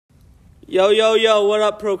Yo, yo, yo, what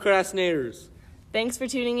up, procrastinators? Thanks for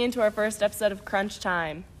tuning in to our first episode of Crunch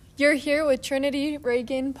Time. You're here with Trinity,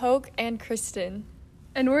 Reagan, Poke, and Kristen.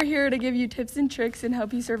 And we're here to give you tips and tricks and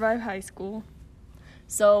help you survive high school.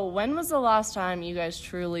 So, when was the last time you guys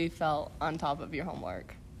truly felt on top of your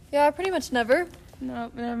homework? Yeah, pretty much never.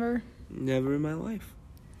 Nope, never. Never in my life.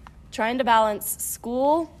 Trying to balance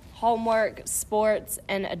school, homework, sports,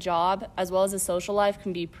 and a job, as well as a social life,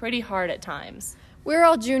 can be pretty hard at times. We're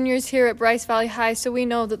all juniors here at Bryce Valley High, so we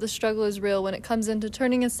know that the struggle is real when it comes into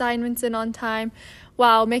turning assignments in on time,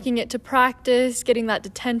 while making it to practice, getting that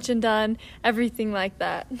detention done, everything like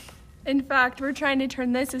that. In fact, we're trying to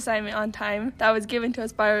turn this assignment on time that was given to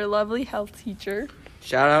us by our lovely health teacher.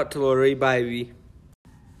 Shout out to Lori Bybee.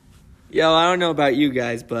 Yo, I don't know about you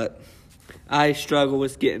guys, but I struggle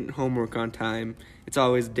with getting homework on time. It's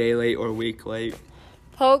always a day late or a week late.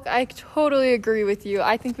 Poke, I totally agree with you.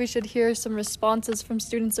 I think we should hear some responses from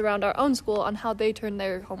students around our own school on how they turn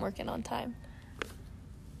their homework in on time.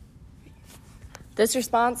 This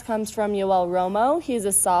response comes from Yoel Romo. He's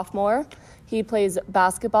a sophomore. He plays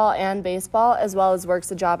basketball and baseball, as well as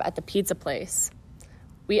works a job at the pizza place.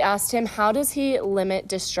 We asked him, how does he limit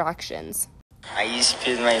distractions? I used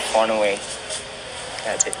to put my phone away.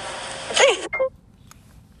 That's it.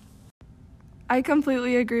 I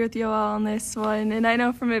completely agree with Yoel on this one, and I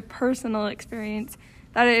know from a personal experience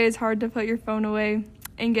that it is hard to put your phone away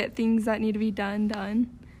and get things that need to be done.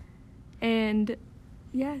 And,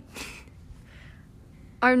 yeah.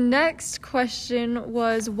 Our next question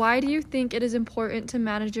was, why do you think it is important to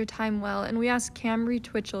manage your time well? And we asked Camry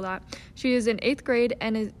Twitchell that. She is in 8th grade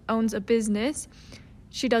and owns a business.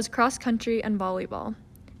 She does cross country and volleyball.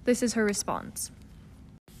 This is her response.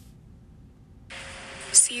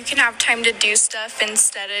 So you can have time to do stuff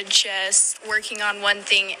instead of just working on one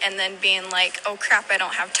thing and then being like, oh crap, I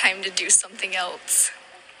don't have time to do something else.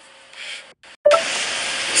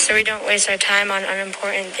 So we don't waste our time on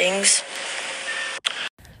unimportant things.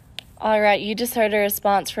 All right, you just heard a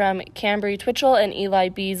response from Camry Twitchell and Eli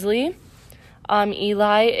Beasley.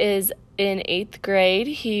 Eli is in 8th grade.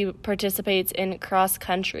 He participates in cross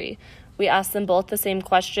country. We asked them both the same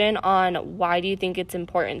question on why do you think it's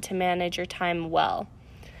important to manage your time well.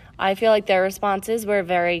 I feel like their responses were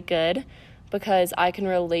very good because I can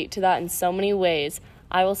relate to that in so many ways.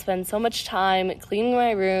 I will spend so much time cleaning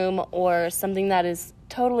my room or something that is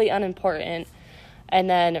totally unimportant and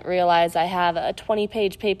then realize I have a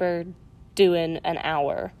 20-page paper due in an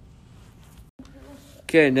hour.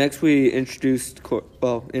 Okay, next we interviewed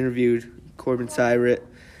Corbin Syret.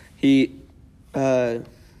 He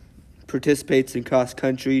participates in cross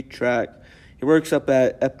country, track. He works up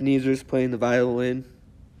at Ebenezer's playing the violin.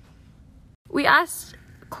 We asked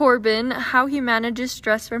Corbin how he manages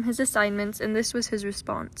stress from his assignments, and this was his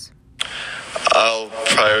response. I'll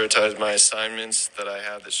prioritize my assignments that I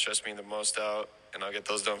have that stress me the most out, and I'll get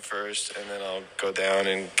those done first, and then I'll go down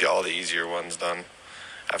and get all the easier ones done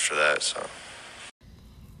after that. So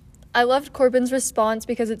I loved Corbin's response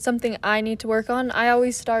because it's something I need to work on. I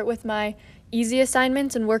always start with my easy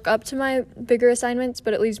assignments and work up to my bigger assignments,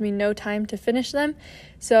 but it leaves me no time to finish them.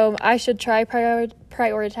 So I should try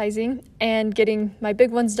prioritizing and getting my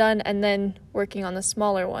big ones done and then working on the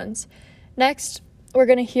smaller ones. Next, we're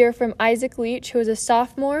going to hear from Isaac Leach, who is a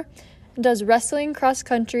sophomore and does wrestling, cross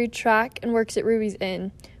country, track, and works at Ruby's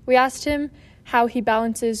Inn. We asked him how he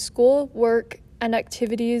balances school, work, and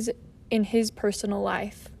activities in his personal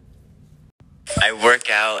life. I work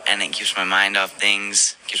out and it keeps my mind off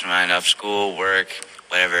things, keeps my mind off school, work,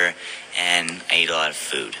 whatever, and I eat a lot of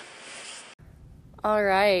food. All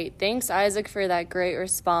right. Thanks, Isaac, for that great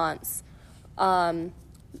response. A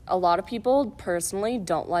lot of people personally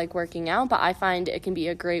don't like working out, but I find it can be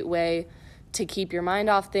a great way to keep your mind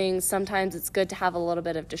off things. Sometimes it's good to have a little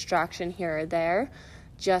bit of distraction here or there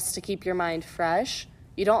just to keep your mind fresh.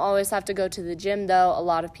 You don't always have to go to the gym, though. A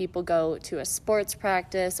lot of people go to a sports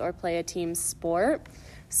practice or play a team sport.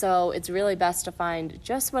 So it's really best to find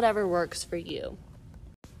just whatever works for you.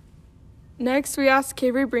 Next, we asked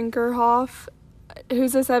Kaveri Brinkerhoff,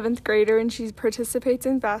 who's a 7th grader, and she participates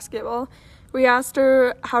in basketball. We asked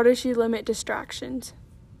her, how does she limit distractions?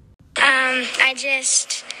 I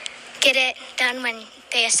just get it done when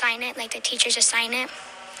they assign it, like the teachers assign it.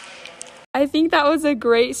 I think that was a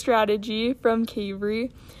great strategy from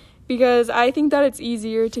Kaveri because I think that it's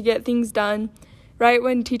easier to get things done right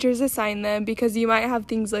when teachers assign them because you might have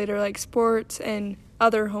things later like sports and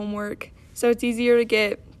other homework. So it's easier to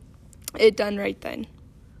get it done right then.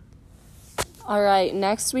 All right,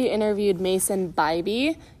 next we interviewed Mason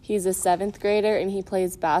Bybee. He's a 7th grader and he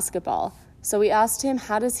plays basketball. So we asked him,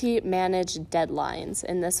 how does he manage deadlines?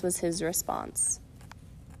 And this was his response.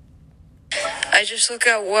 I just look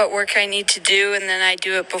at what work I need to do, and then I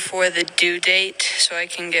do it before the due date so I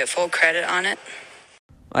can get full credit on it.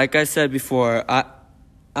 Like I said before,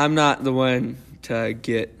 I'm not the one to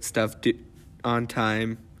get stuff on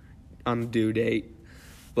time on the due date.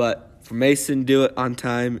 But for Mason, do it on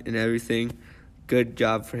time and everything. Good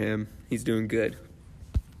job for him. He's doing good.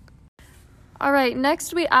 All right,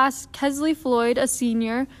 next we asked Kesley Floyd, a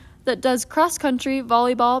senior that does cross country,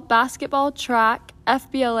 volleyball, basketball, track,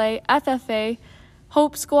 FBLA, FFA,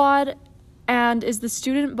 Hope Squad, and is the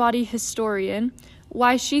student body historian,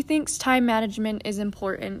 why she thinks time management is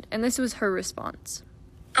important. And this was her response.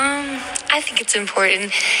 I think it's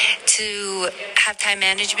important to have time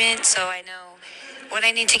management so I know what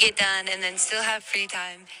I need to get done and then still have free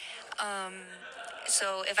time.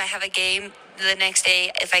 So if I have a game the next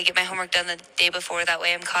day, if I get my homework done the day before, that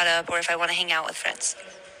way I'm caught up, or if I want to hang out with friends.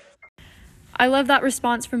 I love that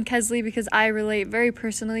response from Kesley because I relate very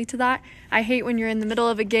personally to that. I hate when you're in the middle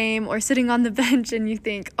of a game or sitting on the bench and you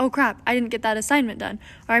think, oh crap, I didn't get that assignment done.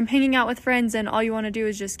 Or I'm hanging out with friends and all you want to do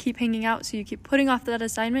is just keep hanging out, so you keep putting off that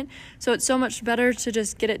assignment. So it's so much better to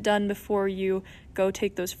just get it done before you go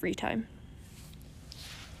take those free time.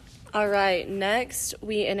 All right, next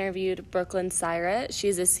we interviewed Brooklyn Syret.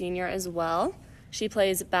 She's a senior as well. She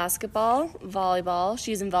plays basketball, volleyball.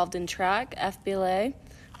 She's involved in track, FBLA,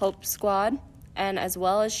 Hope Squad, and as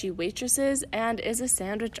well as she waitresses and is a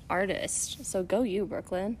sandwich artist. So go you,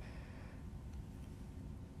 Brooklyn.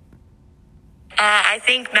 I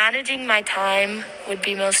think managing my time would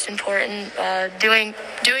be most important. Doing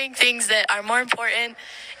things that are more important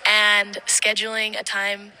and scheduling a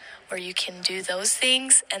time where you can do those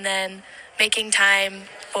things, and then making time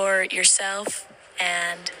for yourself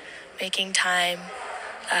and making time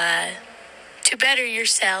to better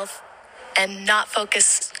yourself and not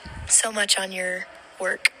focus so much on your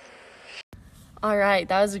work. All right,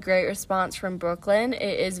 that was a great response from Brooklyn.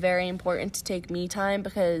 It is very important to take me time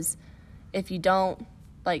because if you don't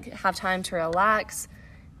have time to relax,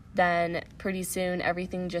 then pretty soon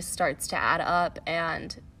everything just starts to add up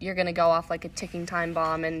and you're going to go off like a ticking time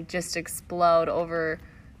bomb and just explode over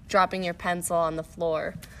dropping your pencil on the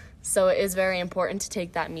floor. So it is very important to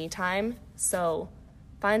take that me time. So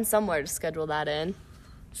find somewhere to schedule that in.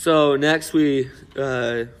 So next we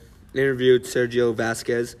interviewed Sergio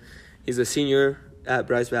Vasquez. He's a senior at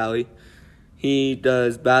Bryce Valley. He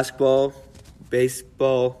does basketball,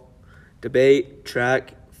 baseball, debate,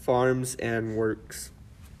 track, farms, and works.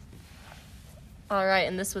 All right,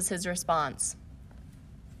 and this was his response.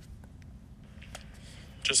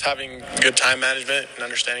 Just having good time management and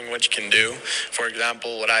understanding what you can do. For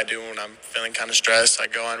example, what I do when I'm feeling kind of stressed, I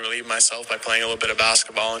go and relieve myself by playing a little bit of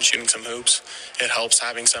basketball and shooting some hoops. It helps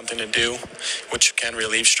having something to do, which can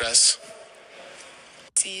relieve stress.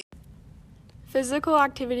 Physical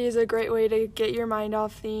activity is a great way to get your mind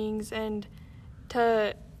off things, and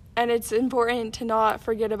it's important to not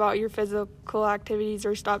forget about your physical activities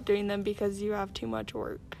or stop doing them because you have too much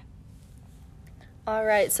work. All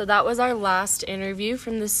right, so that was our last interview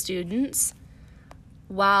from the students.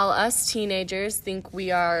 While us teenagers think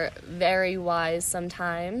we are very wise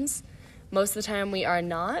sometimes, most of the time we are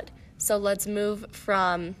not. So let's move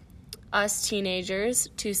from us teenagers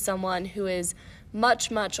to someone who is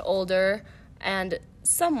much, much older and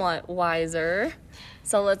somewhat wiser.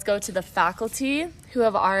 So let's go to the faculty who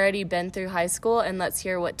have already been through high school, and let's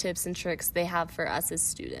hear what tips and tricks they have for us as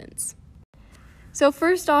students. So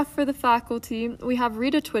first off, for the faculty, we have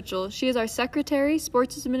Rita Twitchell. She is our secretary,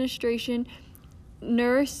 sports administration,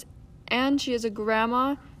 nurse, and she is a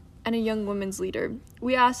grandma and a young women's leader.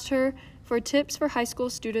 We asked her for tips for high school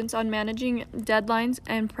students on managing deadlines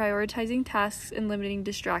and prioritizing tasks and limiting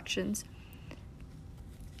distractions.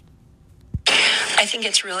 I think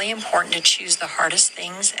it's really important to choose the hardest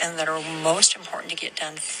things and that are most important to get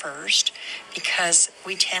done first, because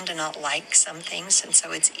we tend to not like some things, and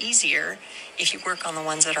so it's easier if you work on the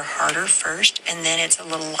ones that are harder first, and then it's a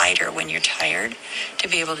little lighter when you're tired to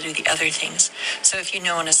be able to do the other things. So if you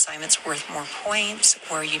know an assignment's worth more points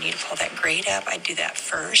or you need to pull that grade up, I'd do that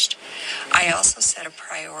first. I also set a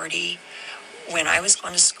priority when I was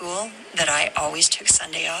going to school that I always took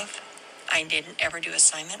Sunday off. I didn't ever do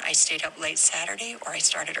assignment. I stayed up late Saturday or I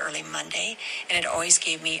started early Monday, and it always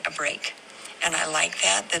gave me a break. And I like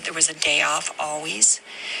that there was a day off always,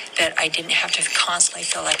 that I didn't have to constantly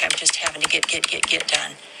feel like I'm just having to get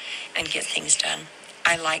done and get things done.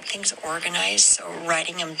 I like things organized, so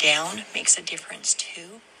writing them down makes a difference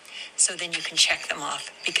too. So then you can check them off,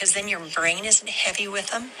 because then your brain isn't heavy with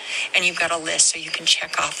them and you've got a list so you can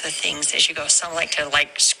check off the things as you go. Some like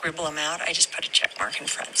to scribble them out. I just put a check mark in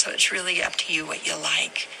front. So it's really up to you what you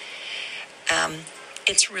like.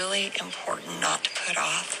 it's really important not to put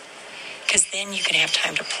off, because then you can have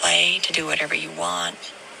time to play, to do whatever you want.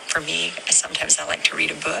 For me, sometimes I like to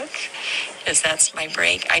read a book, because that's my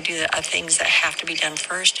break. I do the things that have to be done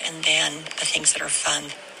first, and then the things that are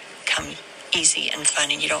fun come easy and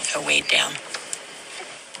fun, and you don't feel weighed down.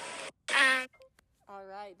 All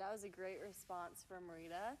right, that was a great response from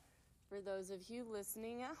Rita. For those of you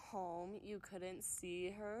listening at home, you couldn't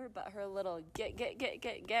see her, but her little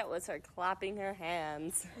get was her clapping her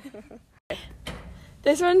hands.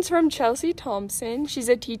 This one's from Chelsea Thompson. She's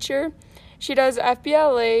a teacher. She does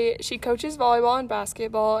FBLA, she coaches volleyball and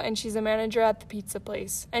basketball, and she's a manager at the pizza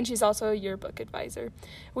place, and she's also a yearbook advisor.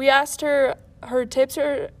 We asked her tips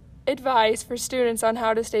or advice for students on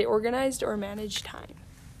how to stay organized or manage time.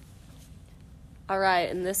 All right,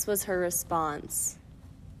 and this was her response.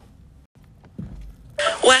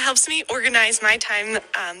 What helps me organize my time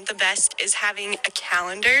the best is having a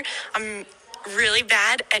calendar. I'm really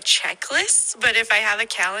bad at checklists, but if I have a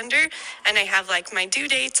calendar and I have like my due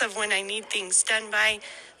dates of when I need things done by,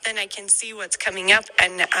 then I can see what's coming up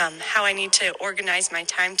and how I need to organize my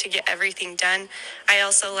time to get everything done. I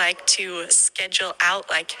also like to schedule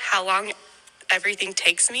out like how long everything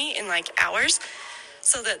takes me in like hours,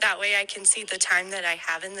 so that way I can see the time that I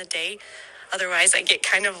have in the day. Otherwise, I get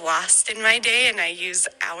kind of lost in my day and I use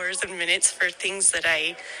hours and minutes for things that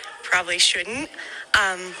I probably shouldn't.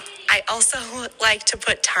 I also like to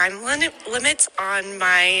put time limits on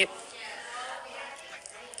my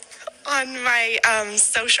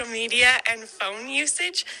social media and phone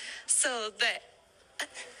usage so that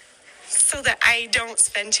I don't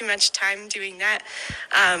spend too much time doing that.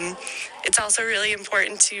 It's also really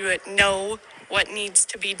important to know what needs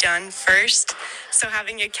to be done first. So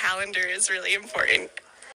having a calendar is really important.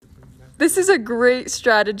 This is a great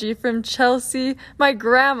strategy from Chelsea. My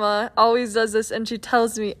grandma always does this, and she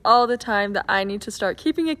tells me all the time that I need to start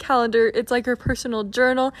keeping a calendar. It's like her personal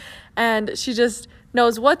journal, and she just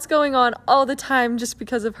knows what's going on all the time just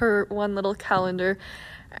because of her one little calendar.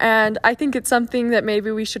 And I think it's something that maybe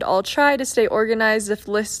we should all try to stay organized. If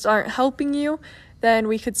lists aren't helping you, then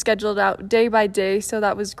we could schedule it out day by day. So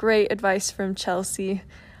that was great advice from Chelsea.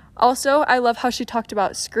 Also, I love how she talked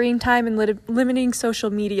about screen time and limiting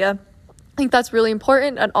social media. I think that's really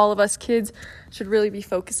important, and all of us kids should really be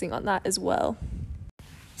focusing on that as well.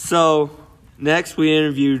 So next we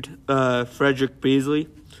interviewed Frederick Beasley,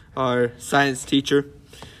 our science teacher.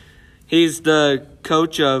 He's the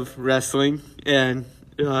coach of wrestling and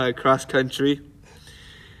cross country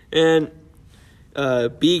and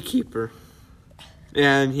beekeeper.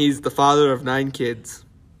 And he's the father of 9 kids.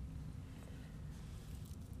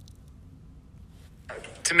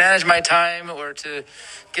 To manage my time or to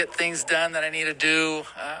get things done that I need to do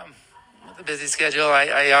with a busy schedule,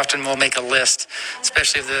 I often will make a list,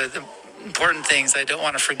 especially of the important things I don't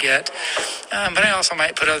want to forget. But I also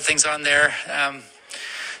might put other things on there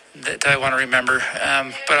that I want to remember.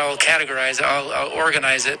 But I'll categorize it, I'll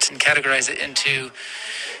organize it and categorize it into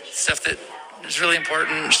stuff that is really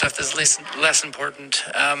important, stuff that's less important,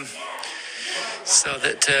 so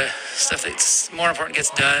that stuff that's more important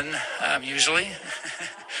gets done, usually.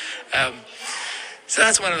 So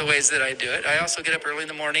that's one of the ways that I do it. I also get up early in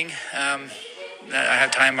the morning. I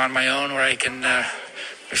have time on my own where I can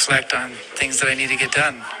reflect on things that I need to get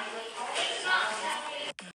done.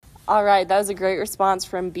 All right, that was a great response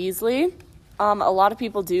from Beasley. A lot of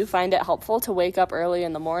people do find it helpful to wake up early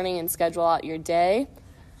in the morning and schedule out your day.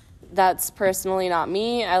 That's personally not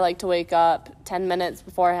me. I like to wake up 10 minutes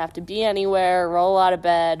before I have to be anywhere, roll out of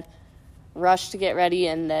bed, rush to get ready,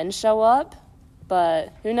 and then show up.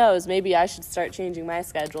 But who knows, maybe I should start changing my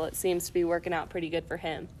schedule. It seems to be working out pretty good for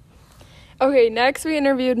him. Okay, next we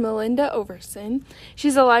interviewed Melinda Overson.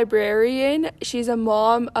 She's a librarian, she's a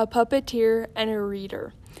mom, a puppeteer, and a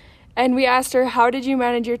reader. And we asked her, how did you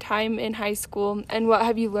manage your time in high school, and what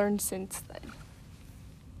have you learned since then?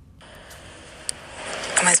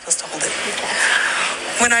 Am I supposed to hold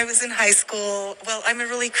it? When I was in high school, well, I'm a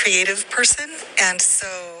really creative person, and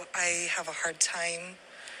so I have a hard time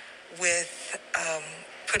with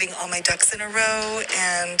putting all my ducks in a row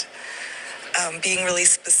and being really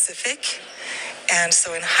specific. And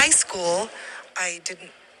so in high school, I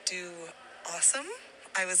didn't do awesome.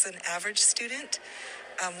 I was an average student.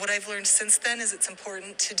 What I've learned since then is it's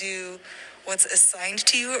important to do what's assigned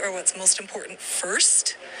to you or what's most important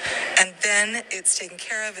first, and then it's taken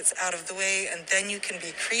care of, it's out of the way, and then you can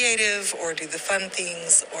be creative or do the fun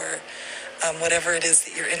things or whatever it is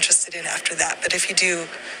that you're interested in after that. But if you do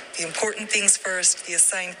the important things first, the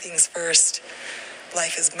assigned things first,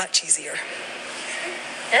 life is much easier.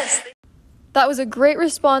 Yes. That was a great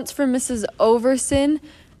response from Mrs. Overson.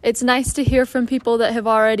 It's nice to hear from people that have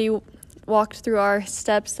already walked through our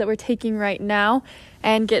steps that we're taking right now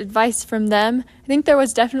and get advice from them. I think there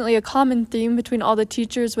was definitely a common theme between all the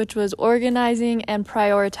teachers, which was organizing and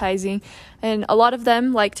prioritizing. And a lot of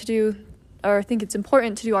them like to do, or think it's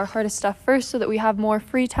important to do our hardest stuff first so that we have more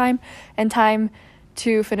free time and time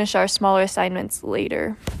to finish our smaller assignments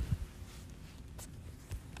later.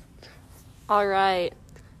 All right.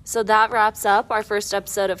 So that wraps up our first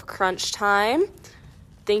episode of Crunch Time.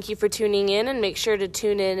 Thank you for tuning in, and make sure to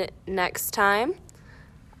tune in next time.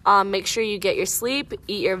 Make sure you get your sleep,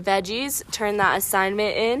 eat your veggies, turn that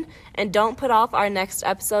assignment in, and don't put off our next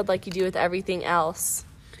episode like you do with everything else.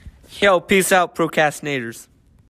 Yo, peace out, procrastinators.